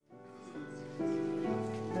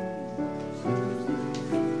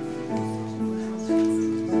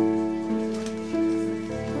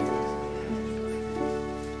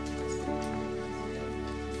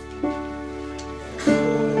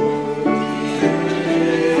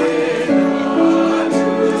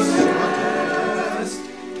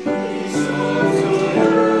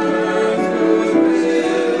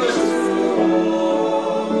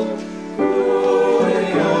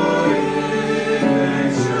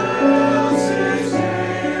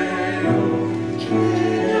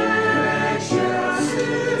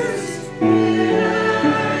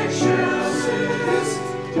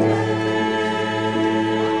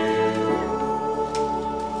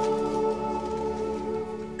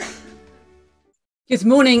Good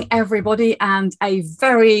morning, everybody, and a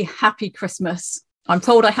very happy Christmas. I'm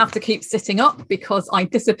told I have to keep sitting up because I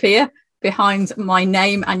disappear behind my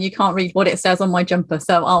name and you can't read what it says on my jumper.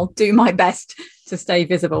 So I'll do my best to stay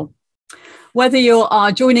visible. Whether you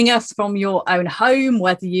are joining us from your own home,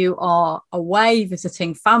 whether you are away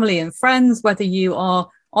visiting family and friends, whether you are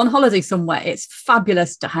on holiday somewhere, it's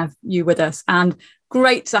fabulous to have you with us and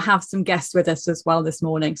great to have some guests with us as well this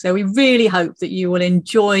morning. So we really hope that you will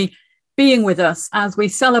enjoy being with us as we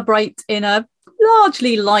celebrate in a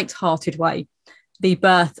largely light-hearted way the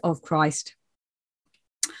birth of Christ.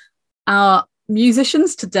 Our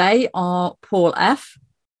musicians today are Paul F.,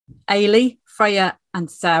 Ailey, Freya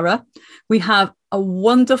and Sarah. We have a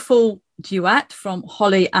wonderful duet from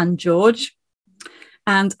Holly and George.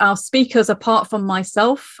 And our speakers, apart from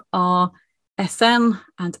myself, are Esen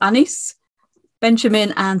and Anis,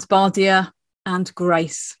 Benjamin and Bardia, and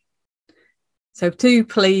Grace. So do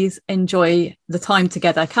please enjoy the time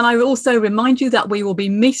together. Can I also remind you that we will be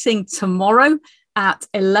meeting tomorrow at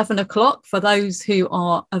 11 o'clock for those who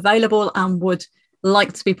are available and would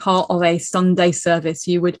like to be part of a Sunday service.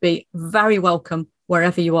 You would be very welcome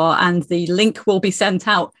wherever you are, and the link will be sent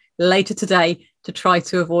out later today to try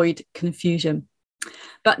to avoid confusion.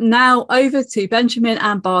 But now over to Benjamin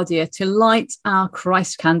and Bardia to light our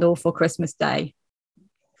Christ candle for Christmas Day.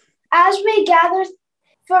 As we gather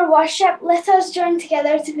for worship, let us join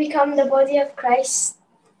together to become the body of Christ.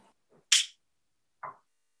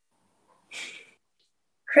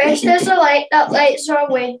 Christ is the light that lights our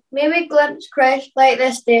way. May we glimpse Christ like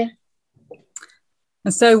this day.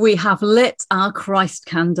 And so we have lit our Christ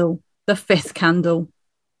candle, the fifth candle,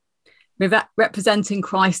 representing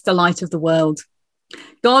Christ, the light of the world.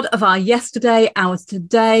 God of our yesterday, our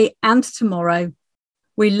today and tomorrow,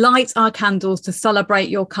 we light our candles to celebrate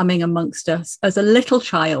your coming amongst us as a little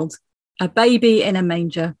child, a baby in a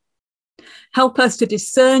manger. Help us to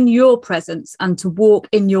discern your presence and to walk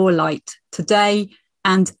in your light today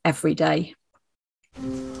and every day.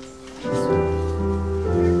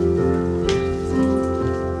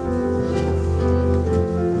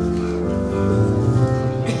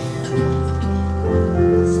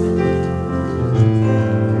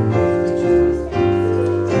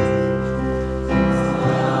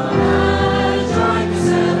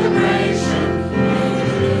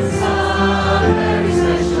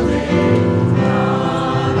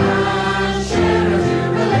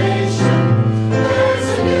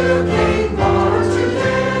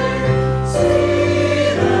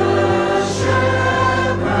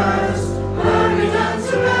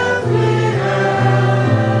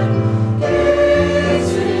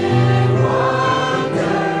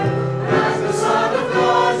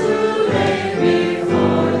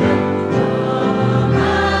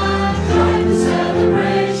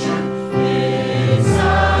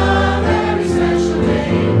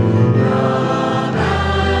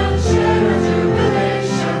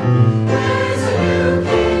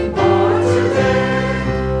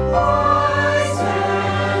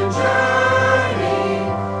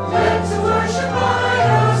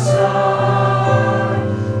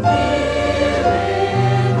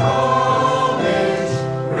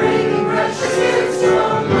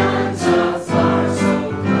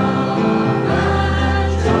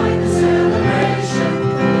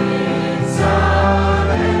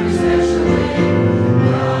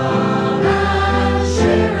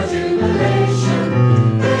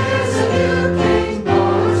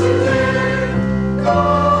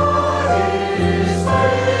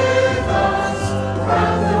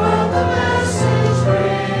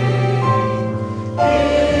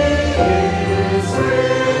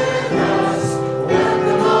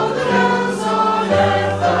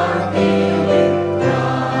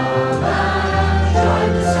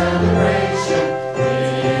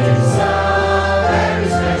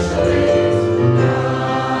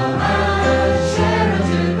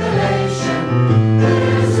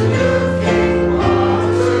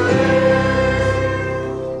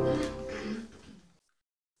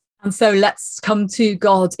 So let's come to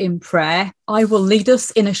God in prayer. I will lead us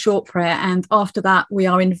in a short prayer, and after that we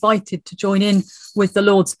are invited to join in with the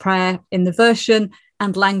Lord's Prayer in the version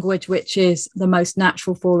and language which is the most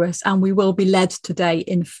natural for us, and we will be led today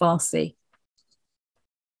in Farsi.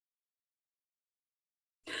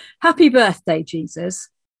 Happy birthday, Jesus.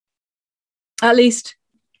 At least,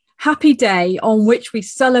 happy day on which we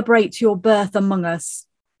celebrate your birth among us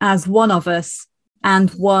as one of us and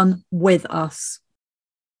one with us.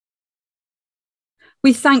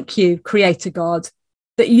 We thank you, Creator God,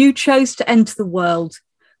 that you chose to enter the world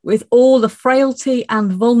with all the frailty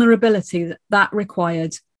and vulnerability that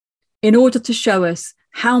required in order to show us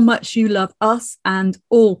how much you love us and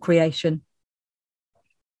all creation.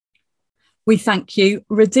 We thank you,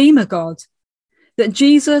 Redeemer God, that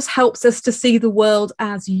Jesus helps us to see the world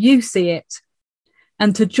as you see it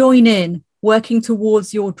and to join in working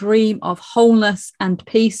towards your dream of wholeness and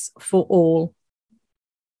peace for all.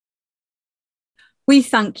 We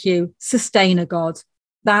thank you, Sustainer God,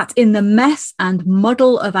 that in the mess and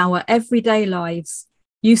muddle of our everyday lives,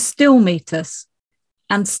 you still meet us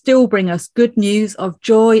and still bring us good news of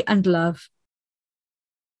joy and love.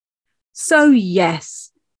 So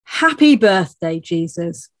yes, happy birthday,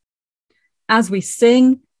 Jesus. As we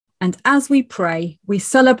sing and as we pray, we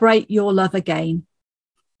celebrate your love again.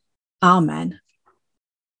 Amen.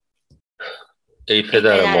 ای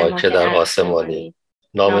پدر ما که در آسمانی،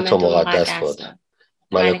 نام تو مقدس باد.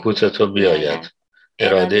 ملکوت تو بیاید.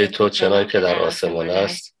 اراده تو چنان که در آسمان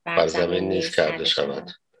است، بر زمین نیز کرده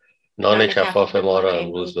شود. نان کفاف ما را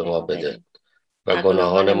امروز به ما بده و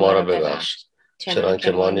گناهان ما را ببخش، چنان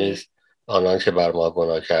که ما نیز آنان که بر ما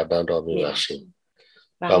گناه کردند را میبخشیم.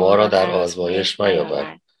 و ما را در آزمایش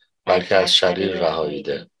میاور، بلکه از شریر رهایی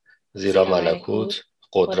ده. زیرا ملکوت،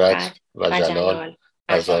 قدرت و جلال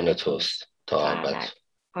از آن توست تا ابد.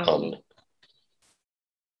 آمین.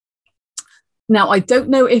 Now, I don't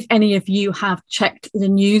know if any of you have checked the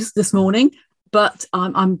news this morning, but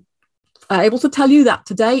I'm able to tell you that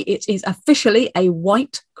today it is officially a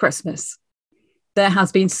white Christmas. There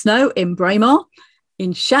has been snow in Braemar,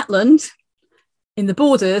 in Shetland, in the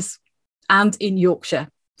Borders, and in Yorkshire.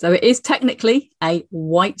 So it is technically a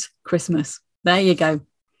white Christmas. There you go.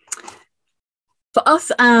 For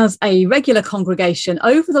us as a regular congregation,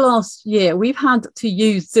 over the last year, we've had to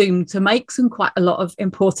use Zoom to make quite a lot of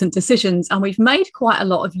important decisions, and we've made quite a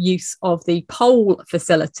lot of use of the poll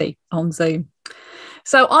facility on Zoom.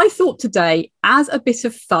 So I thought today, as a bit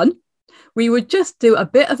of fun, we would just do a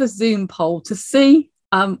bit of a Zoom poll to see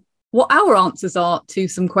what our answers are to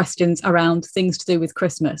some questions around things to do with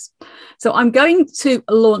Christmas. So I'm going to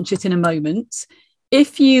launch it in a moment.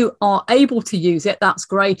 If you are able to use it, that's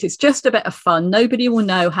great. It's just a bit of fun. Nobody will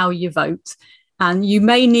know how you vote. And you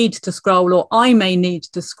may need to scroll, or I may need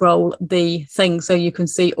to scroll the thing so you can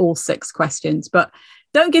see all 6 questions. But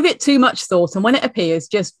don't give it too much thought. And when it appears,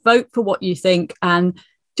 just vote for what you think. And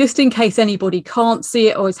just in case anybody can't see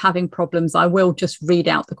it or is having problems, I will just read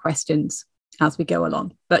out the questions as we go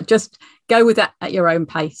along. But just go with that at your own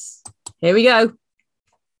pace. Here we go.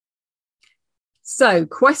 So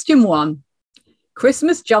question 1.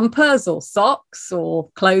 Christmas jumpers or socks or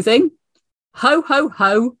clothing, ho, ho,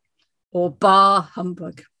 ho, or bar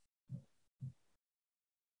humbug.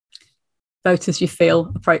 Vote as you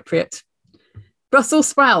feel appropriate. Brussels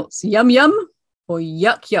sprouts, yum, yum, or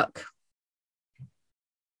yuck, yuck.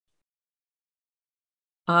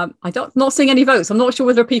 I'm not seeing any votes. I'm not sure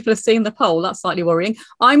whether people are seeing the poll. That's slightly worrying.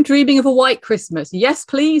 I'm dreaming of a white Christmas. Yes,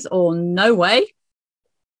 please, or no way.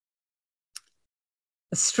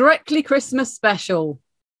 A Strictly Christmas special.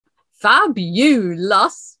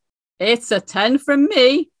 Fabulous. It's a 10 from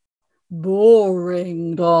me.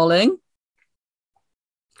 Boring, darling.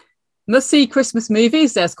 Must see Christmas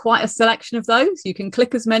movies. There's quite a selection of those. You can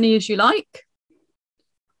click as many as you like.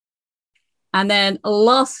 And then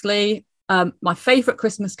lastly, my favourite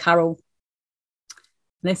Christmas carol.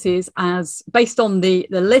 This is as based on the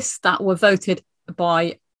list that were voted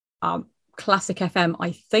by Classic FM.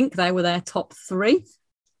 I think they were their top 3.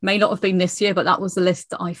 May not have been this year, but that was the list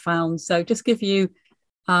that I found. So just give you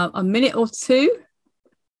a minute or two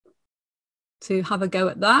to have a go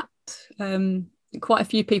at that. Quite a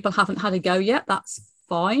few people haven't had a go yet. That's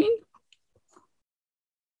fine.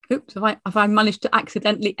 Oops, have I managed to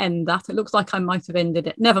accidentally end that? It looks like I might have ended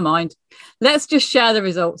it. Never mind. Let's just share the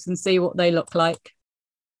results and see what they look like.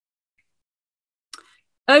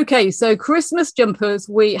 Okay, so Christmas jumpers,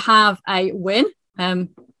 we have a win.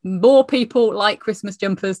 More people like Christmas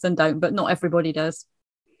jumpers than don't, but not everybody does.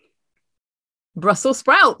 Brussels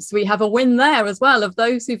sprouts, we have a win there as well. Of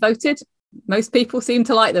those who voted, most people seem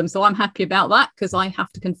to like them. So I'm happy about that because I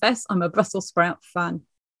have to confess I'm a Brussels sprout fan.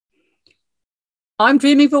 I'm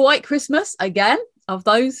dreaming of a white Christmas. Again, of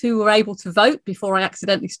those who were able to vote before I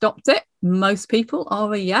accidentally stopped it, most people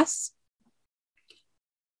are a yes.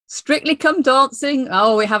 Strictly Come Dancing.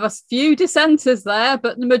 Oh, we have a few dissenters there,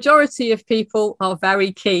 but the majority of people are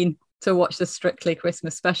very keen to watch the Strictly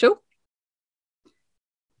Christmas special.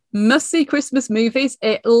 Must see Christmas movies.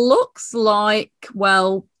 It looks like,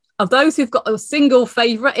 well, of those who've got a single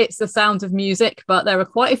favourite, it's The Sound of Music, but there are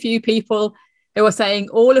quite a few people who are saying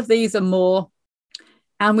all of these are more.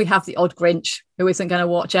 And we have the odd Grinch who isn't going to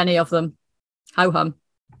watch any of them. Ho-hum.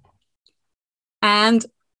 And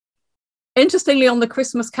interestingly, on the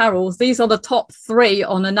Christmas carols, these are the top 3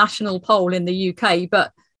 on a national poll in the UK,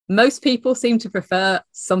 but Most people seem to prefer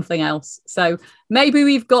something else. So maybe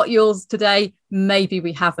we've got yours today, maybe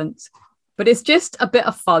we haven't. But it's just a bit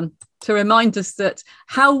of fun to remind us that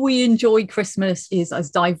how we enjoy Christmas is as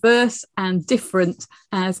diverse and different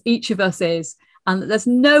as each of us is. And that there's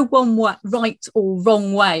no one right or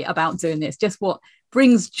wrong way about doing this. Just what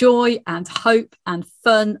brings joy and hope and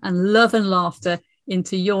fun and love and laughter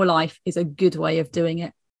into your life is a good way of doing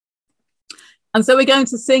it. And so we're going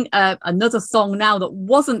to sing another song now that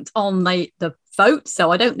wasn't on the vote. So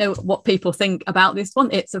I don't know what people think about this one.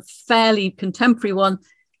 It's a fairly contemporary one,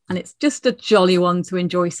 and it's just a jolly one to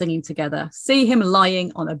enjoy singing together. See him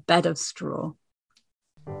lying on a bed of straw.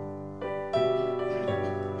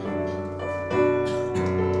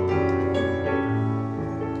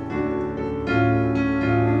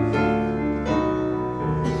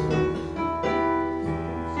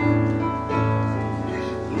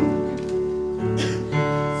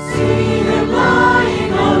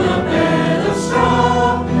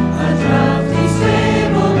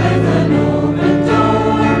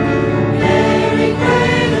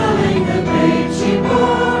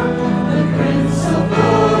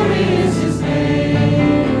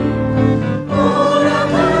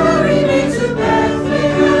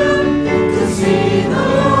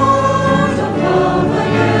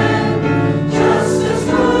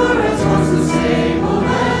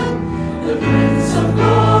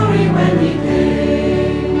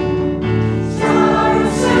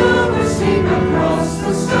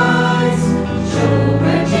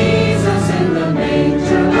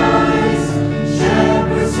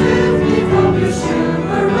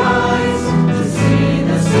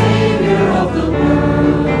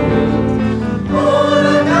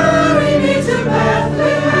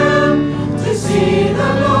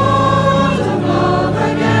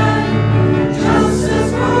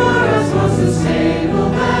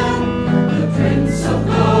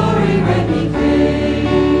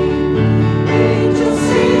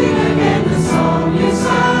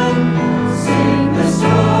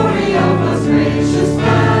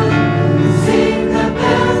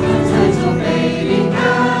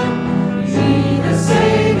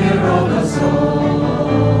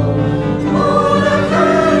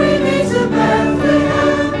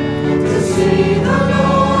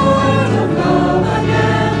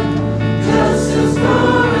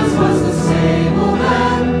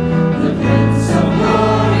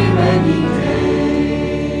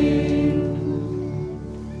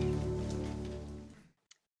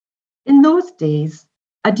 Days,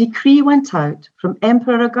 a decree went out from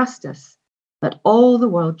Emperor Augustus that all the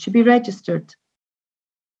world should be registered.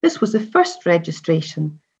 This was the first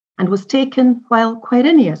registration and was taken while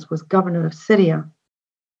Quirinius was governor of Syria.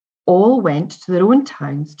 All went to their own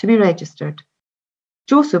towns to be registered.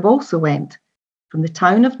 Joseph also went from the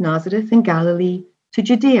town of Nazareth in Galilee to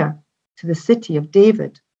Judea, to the city of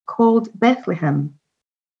David, called Bethlehem,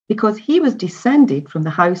 because he was descended from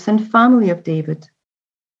the house and family of David.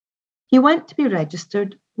 He went to be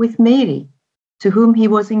registered with Mary, to whom he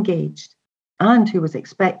was engaged, and who was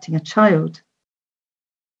expecting a child.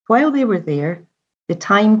 While they were there, the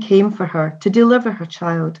time came for her to deliver her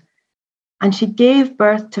child, and she gave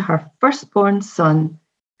birth to her firstborn son,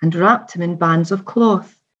 and wrapped him in bands of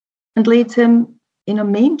cloth, and laid him in a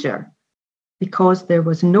manger, because there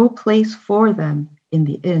was no place for them in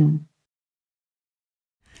the inn.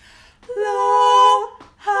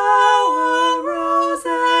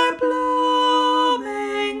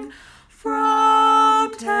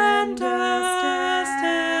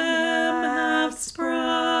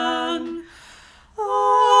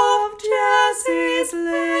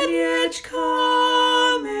 Lineage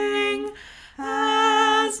coming,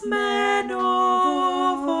 as men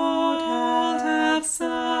of old have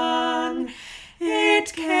sung.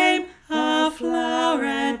 It came a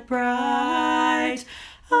floweret bright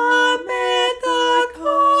amid the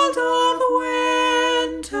cold of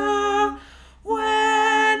winter,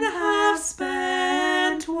 when half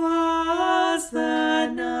spent was the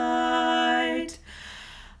night.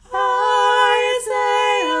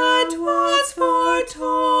 Isaiah 'twas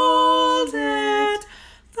foretold it,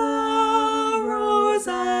 the rose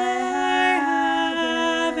I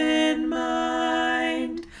have in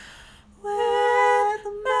mind, with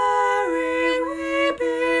Mary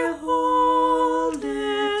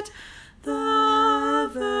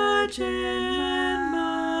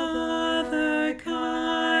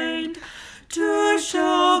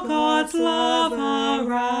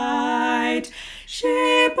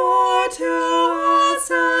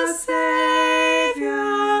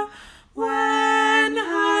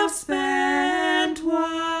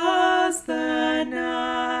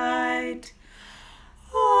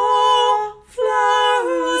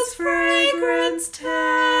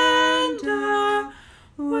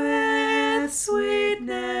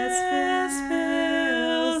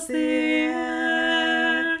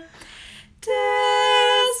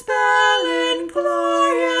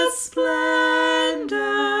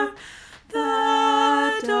splendor,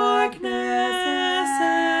 the darkness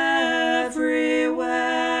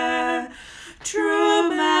everywhere. True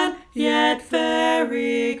man, yet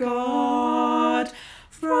very God,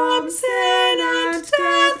 from sin and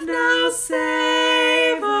death now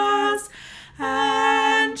save us,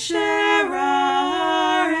 and share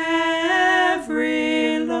our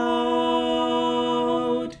every load.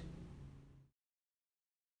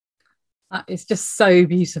 That is just so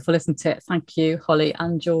beautiful, isn't it? Thank you, Holly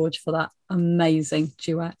and George, for that amazing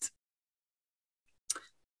duet.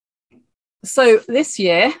 So this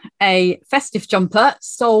year, a festive jumper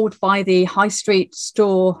sold by the high street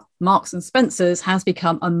store Marks and Spencer's has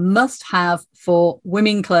become a must-have for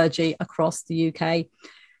women clergy across the UK.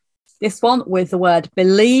 This one, with the word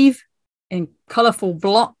believe in colourful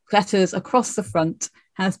block letters across the front,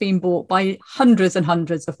 has been bought by hundreds and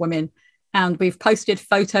hundreds of women. And we've posted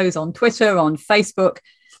photos on Twitter, on Facebook.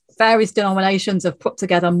 Various denominations have put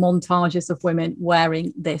together montages of women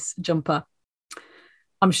wearing this jumper.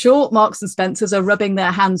 I'm sure Marks and Spencer's are rubbing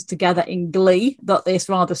their hands together in glee that this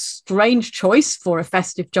rather strange choice for a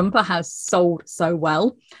festive jumper has sold so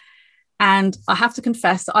well. And I have to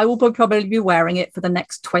confess that I will probably be wearing it for the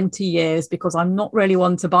next 20 years because I'm not really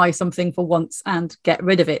one to buy something for once and get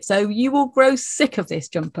rid of it. So you will grow sick of this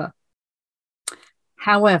jumper.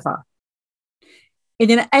 However,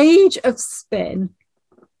 in an age of spin,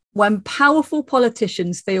 when powerful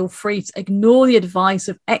politicians feel free to ignore the advice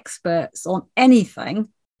of experts on anything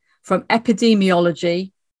from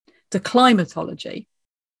epidemiology to climatology,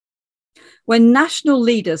 when national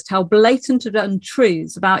leaders tell blatant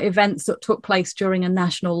untruths about events that took place during a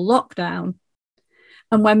national lockdown,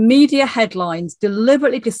 and when media headlines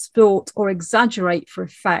deliberately distort or exaggerate for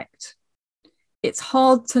effect, it's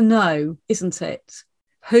hard to know, isn't it,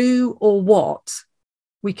 who or what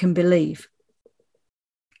we can believe.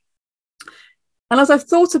 And as I've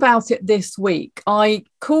thought about it this week, I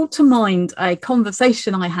called to mind a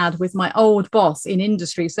conversation I had with my old boss in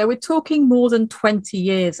industry. So we're talking more than 20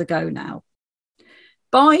 years ago now.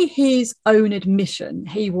 By his own admission,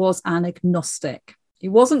 he was an agnostic. He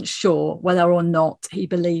wasn't sure whether or not he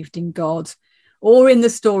believed in God or in the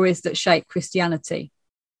stories that shape Christianity.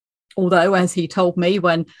 Although, as he told me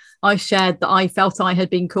when I shared that I felt I had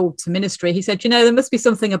been called to ministry, he said, you know, there must be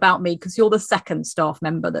something about me because you're the second staff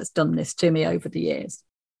member that's done this to me over the years.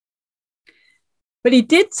 But he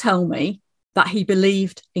did tell me that he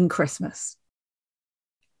believed in Christmas.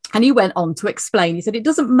 And he went on to explain, he said, it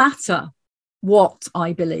doesn't matter what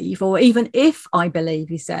I believe or even if I believe,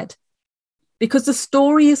 he said, because the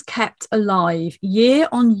story is kept alive year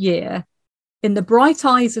on year in the bright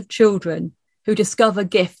eyes of children who discover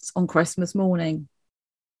gifts on Christmas morning.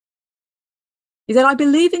 He said, I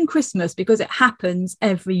believe in Christmas because it happens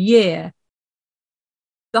every year.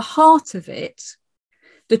 The heart of it,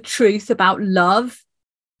 the truth about love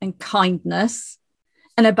and kindness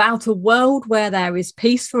and about a world where there is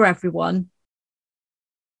peace for everyone.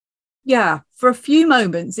 Yeah, for a few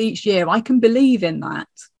moments each year, I can believe in that.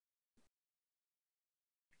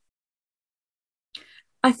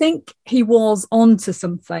 I think he was onto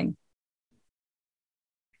something.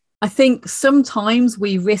 I think sometimes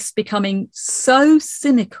we risk becoming so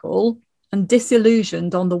cynical and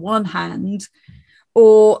disillusioned on the one hand,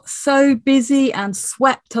 or so busy and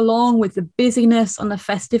swept along with the busyness and the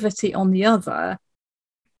festivity on the other,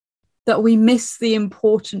 that we miss the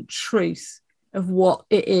important truth of what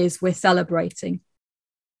it is we're celebrating.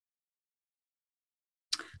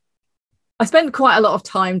 I spent quite a lot of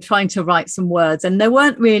time trying to write some words and they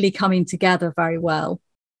weren't really coming together very well.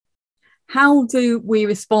 How do we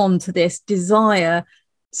respond to this desire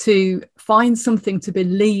to find something to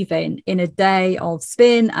believe in a day of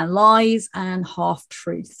spin and lies and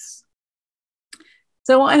half-truths?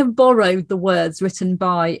 So I have borrowed the words written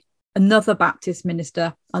by another Baptist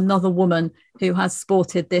minister, another woman who has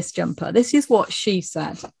sported this jumper. This is what she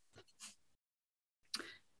said.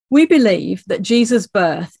 We believe that Jesus'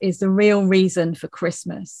 birth is the real reason for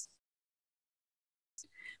Christmas.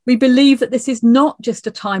 We believe that this is not just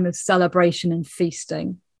a time of celebration and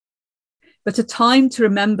feasting, but a time to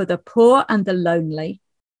remember the poor and the lonely,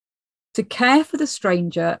 to care for the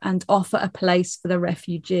stranger and offer a place for the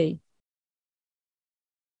refugee.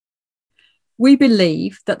 We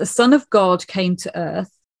believe that the Son of God came to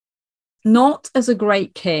earth, not as a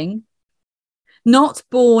great king, not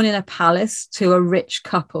born in a palace to a rich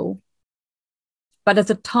couple, but as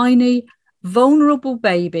a tiny, vulnerable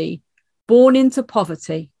baby born into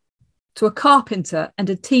poverty, to a carpenter and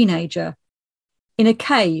a teenager, in a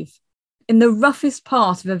cave, in the roughest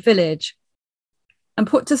part of a village, and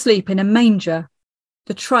put to sleep in a manger,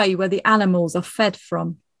 the tray where the animals are fed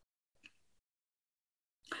from.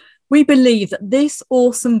 We believe that this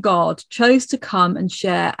awesome God chose to come and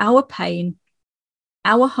share our pain,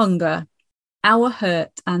 our hunger, our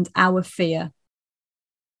hurt, and our fear.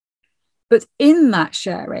 But in that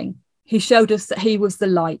sharing, he showed us that he was the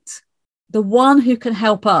light, the one who can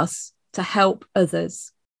help us to help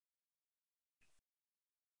others.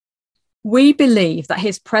 We believe that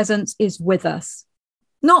his presence is with us,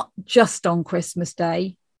 not just on Christmas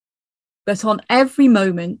Day, but on every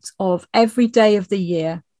moment of every day of the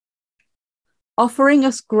year, offering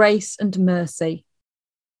us grace and mercy,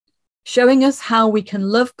 showing us how we can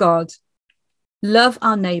love God, love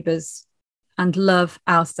our neighbours, and love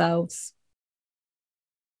ourselves.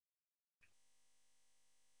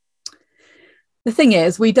 The thing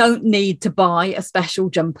is, we don't need to buy a special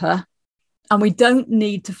jumper, and we don't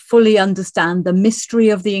need to fully understand the mystery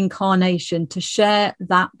of the incarnation to share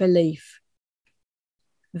that belief,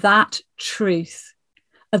 that truth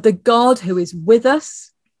of the God who is with us,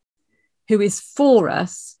 who is for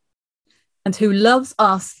us, and who loves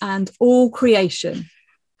us and all creation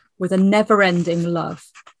with a never-ending love.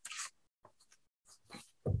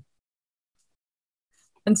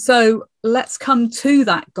 And so let's come to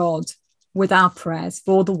that God with our prayers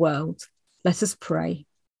for the world. Let us pray.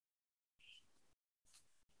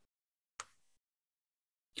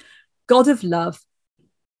 God of love,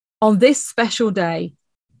 on this special day,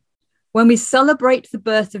 when we celebrate the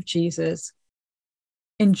birth of Jesus,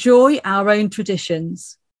 enjoy our own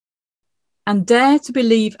traditions, and dare to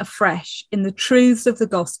believe afresh in the truths of the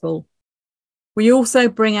gospel, we also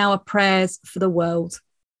bring our prayers for the world.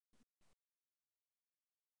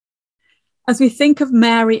 As we think of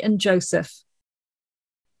Mary and Joseph,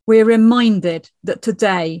 we're reminded that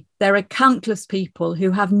today there are countless people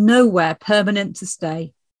who have nowhere permanent to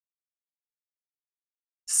stay.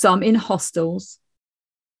 Some in hostels,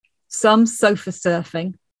 some sofa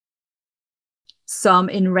surfing, some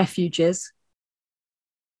in refuges,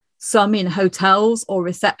 some in hotels or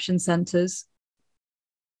reception centres,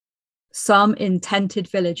 some in tented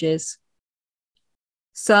villages,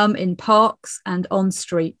 some in parks and on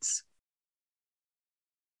streets.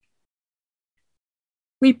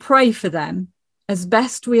 We pray for them as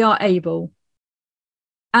best we are able,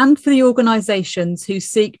 and for the organisations who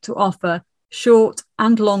seek to offer short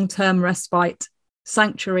and long-term respite,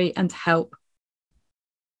 sanctuary and help.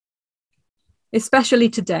 Especially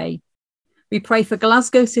today, we pray for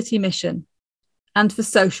Glasgow City Mission and for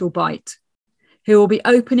Social Bite, who will be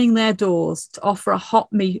opening their doors to offer a hot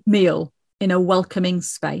meal in a welcoming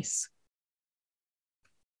space.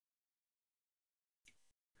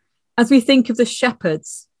 As we think of the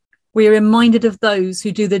shepherds, we are reminded of those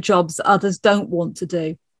who do the jobs that others don't want to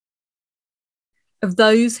do, of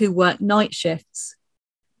those who work night shifts,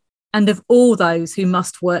 and of all those who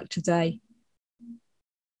must work today.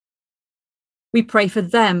 We pray for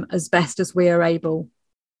them as best as we are able,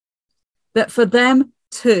 that for them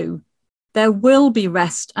too, there will be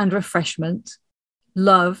rest and refreshment,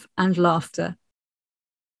 love and laughter.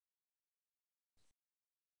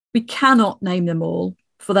 We cannot name them all,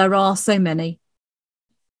 for there are so many,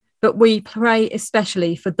 but we pray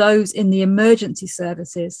especially for those in the emergency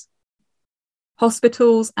services,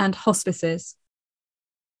 hospitals and hospices,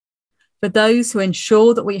 for those who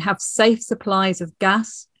ensure that we have safe supplies of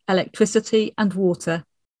gas, electricity and water,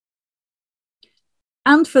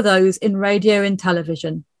 and for those in radio and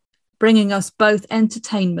television, bringing us both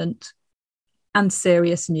entertainment and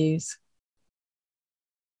serious news.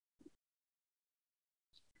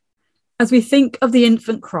 As we think of the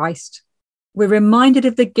infant Christ, we're reminded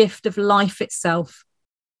of the gift of life itself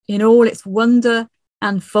in all its wonder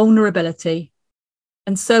and vulnerability,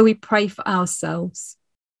 and so we pray for ourselves.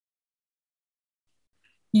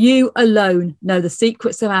 You alone know the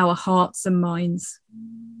secrets of our hearts and minds,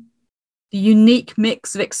 the unique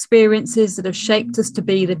mix of experiences that have shaped us to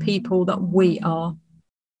be the people that we are.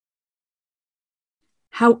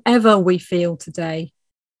 However we feel today,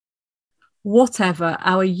 whatever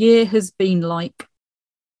our year has been like,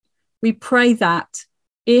 we pray that,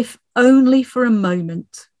 if only for a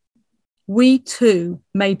moment, we too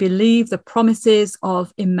may believe the promises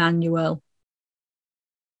of Emmanuel,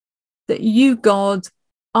 that you, God,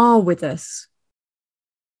 are with us,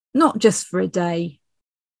 not just for a day,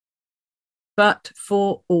 but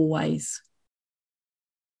for always.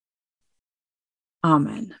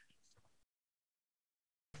 Amen.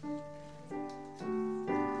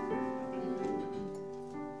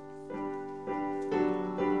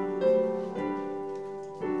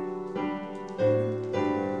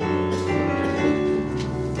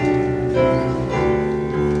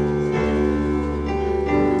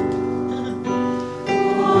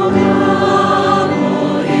 O come,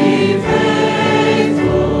 O ye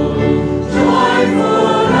faithful,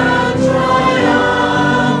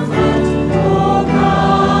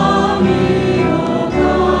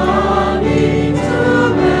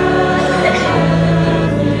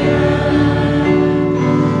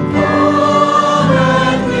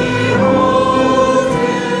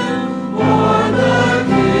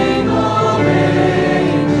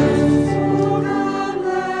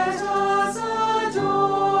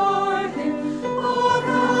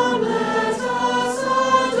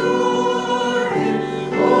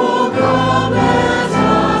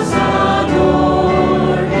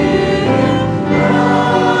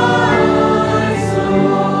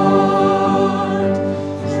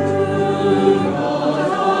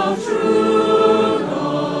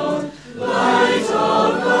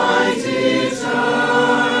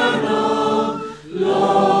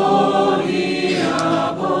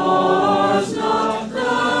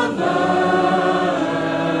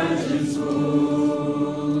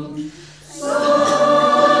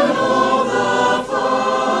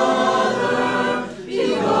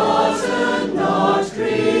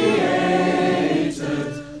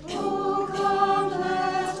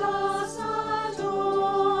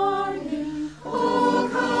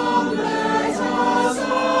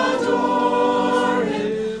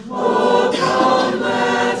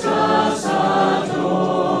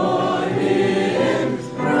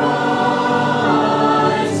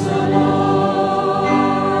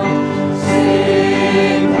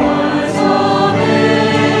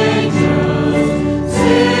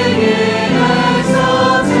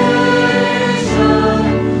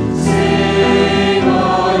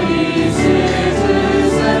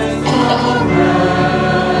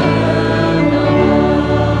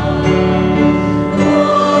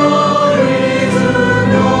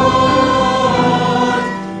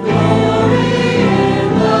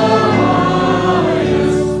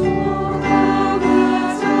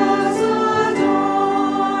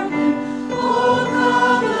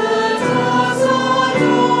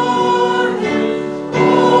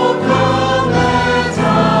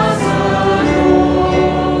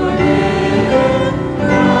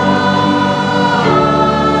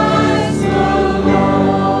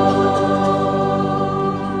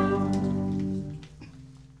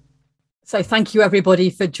 So thank you, everybody,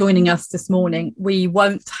 for joining us this morning. We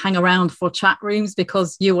won't hang around for chat rooms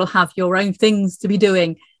because you will have your own things to be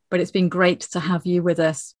doing, but it's been great to have you with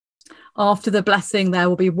us. After the blessing, there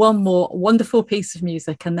will be one more wonderful piece of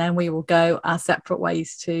music, and then we will go our separate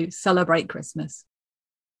ways to celebrate Christmas.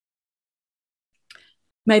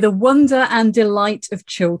 May the wonder and delight of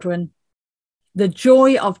children, the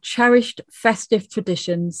joy of cherished festive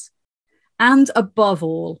traditions, and above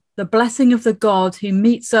all, the blessing of the God who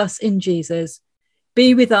meets us in Jesus,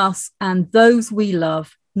 be with us and those we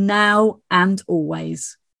love now and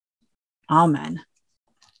always. Amen.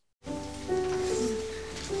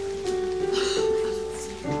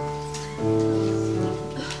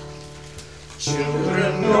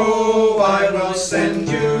 Children, know I will send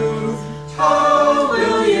you. How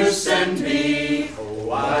will you send me? Oh,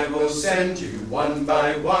 I will send you one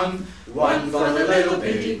by one for the little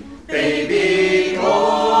baby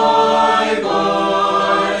boy,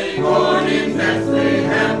 born in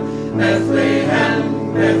Bethlehem,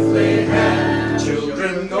 Bethlehem, Bethlehem.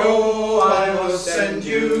 Children, know I will send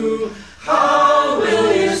you. How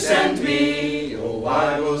will you send me? Oh,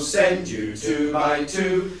 I will send you 2 by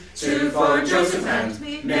 2, 2 for Joseph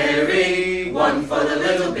and Mary, 1 for the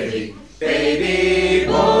little baby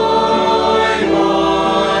boy,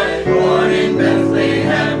 born in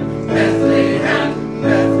Bethlehem, Bethlehem,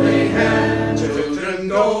 Bethlehem. Children,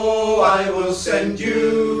 know I will send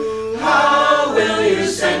you. How will you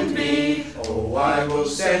send me? Oh, I will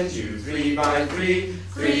send you 3 by 3,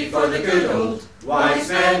 3 for the good old wise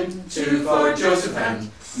men, 2 for Joseph and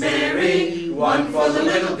Mary, 1 for the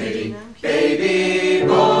little baby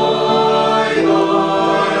boy,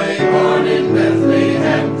 born in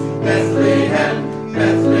Bethlehem, Bethlehem,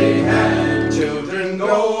 Bethlehem. Children,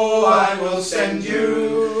 go, I will send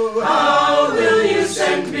you. How will you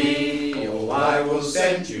send me? Oh, I will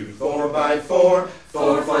send you 4 by 4,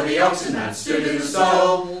 4 for the oxen that stood in the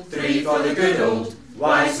stall, 3 for the good old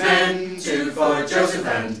wise men, 2 for Joseph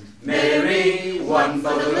and Mary, 1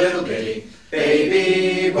 for the little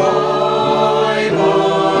baby boy,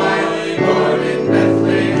 born in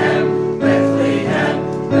Bethlehem,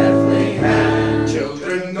 Bethlehem, Bethlehem.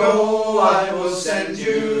 Children, go, I will send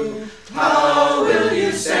you. How will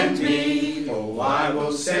you send me? Oh, I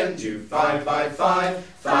will send you 5 by 5,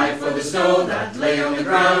 5 for the snow that lay on the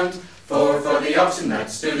ground, 4 for the oxen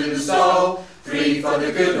that stood in the stall, 3 for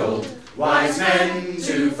the good old wise men,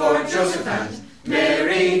 2 for Joseph and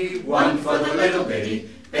Mary, 1 for the little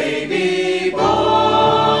baby boy,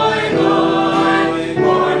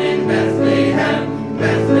 born in Bethlehem,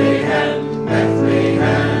 Bethlehem,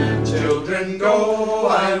 Bethlehem. Children, go,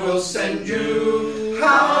 I will send you.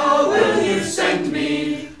 How will you send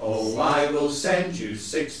me? Oh, I will send you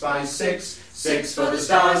 6 by 6, 6 for the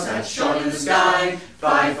stars that shone in the sky,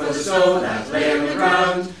 5 for the snow that lay on the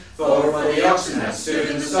ground, 4 for the oxen that stood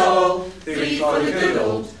in the stall, 3 for the good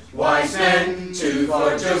old wise men, 2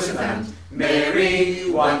 for Joseph and Mary,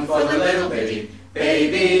 1 for the little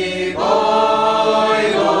baby boy.